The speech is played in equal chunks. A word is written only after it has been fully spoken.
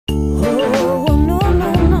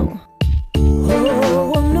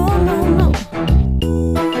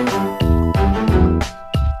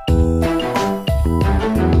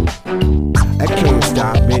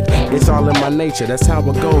nature, that's how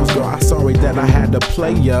it goes, girl. I'm sorry that I had to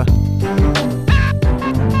play ya.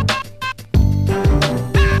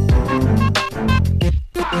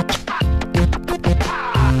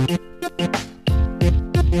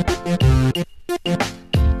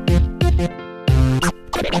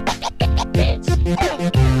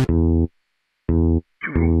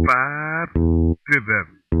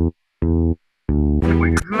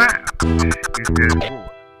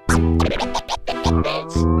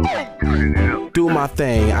 Do my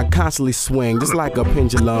thing, I constantly swing just like a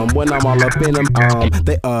pendulum. When I'm all up in them, they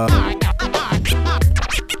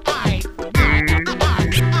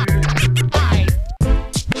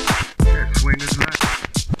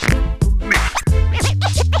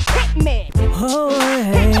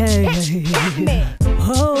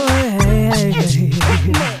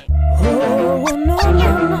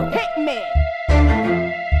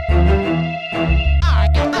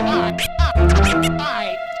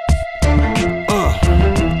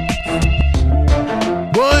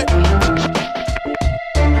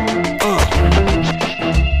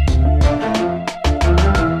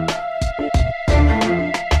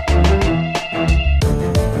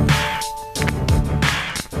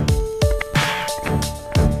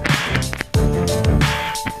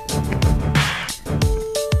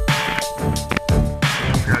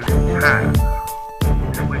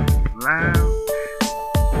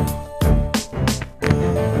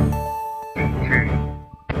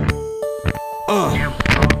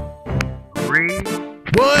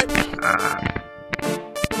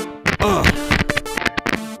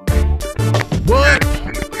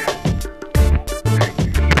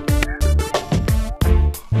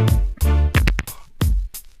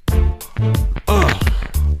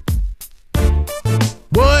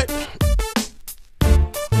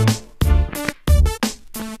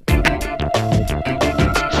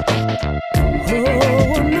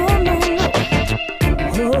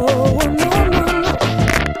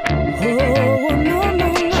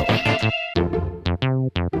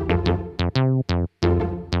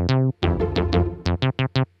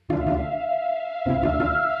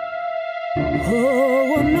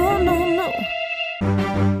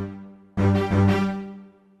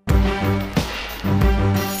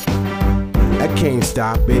can't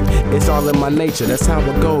stop it. It's all in my nature, that's how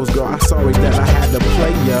it goes, girl. I'm sorry that I had to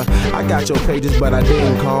play ya. I got your pages, but I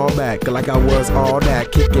didn't call back. Like I was all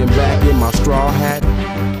that, kicking back in my straw hat.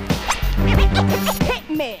 Hit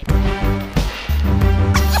me.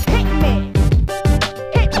 Hit me.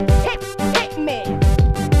 Hit me. Hit me.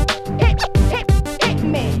 Hit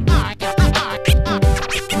me.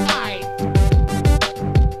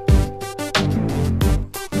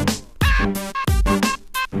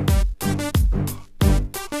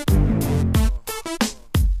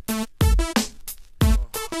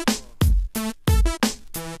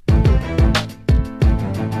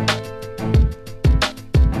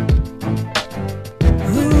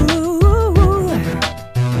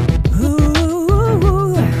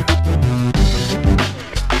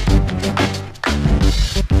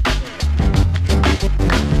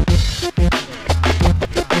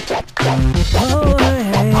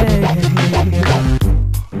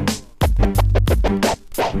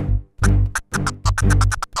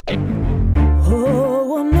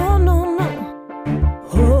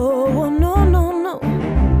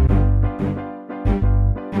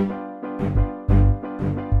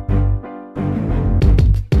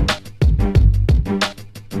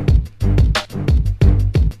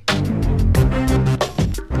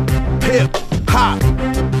 Hip hop,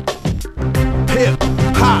 hip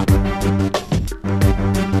hop.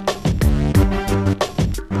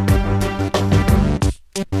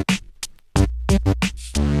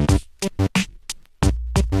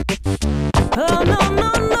 Oh no no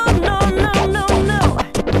no no no no no.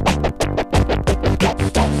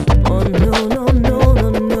 Oh no no no no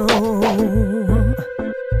no.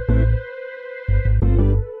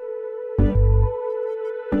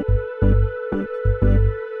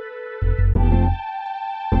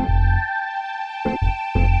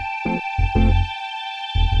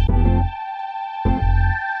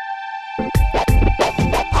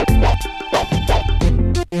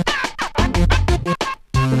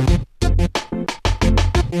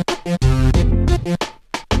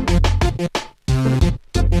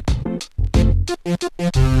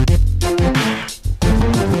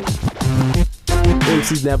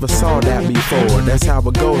 MCs never saw that before. That's how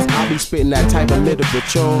it goes. I'll be spitting that type of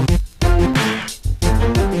literature.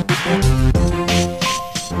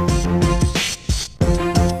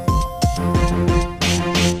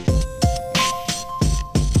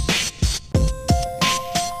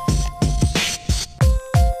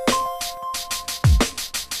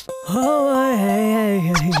 Oh,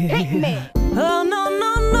 Hit me. Oh no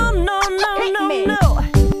no no no no no no.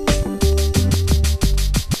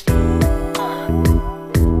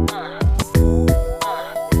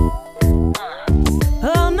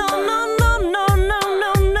 Oh no no no no no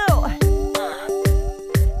no no.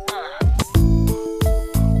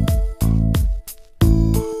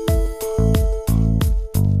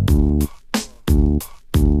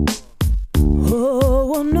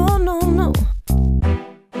 Oh no no no.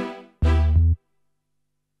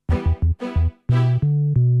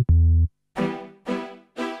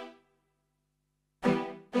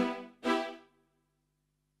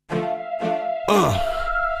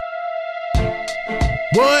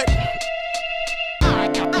 What?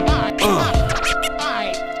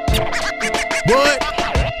 What?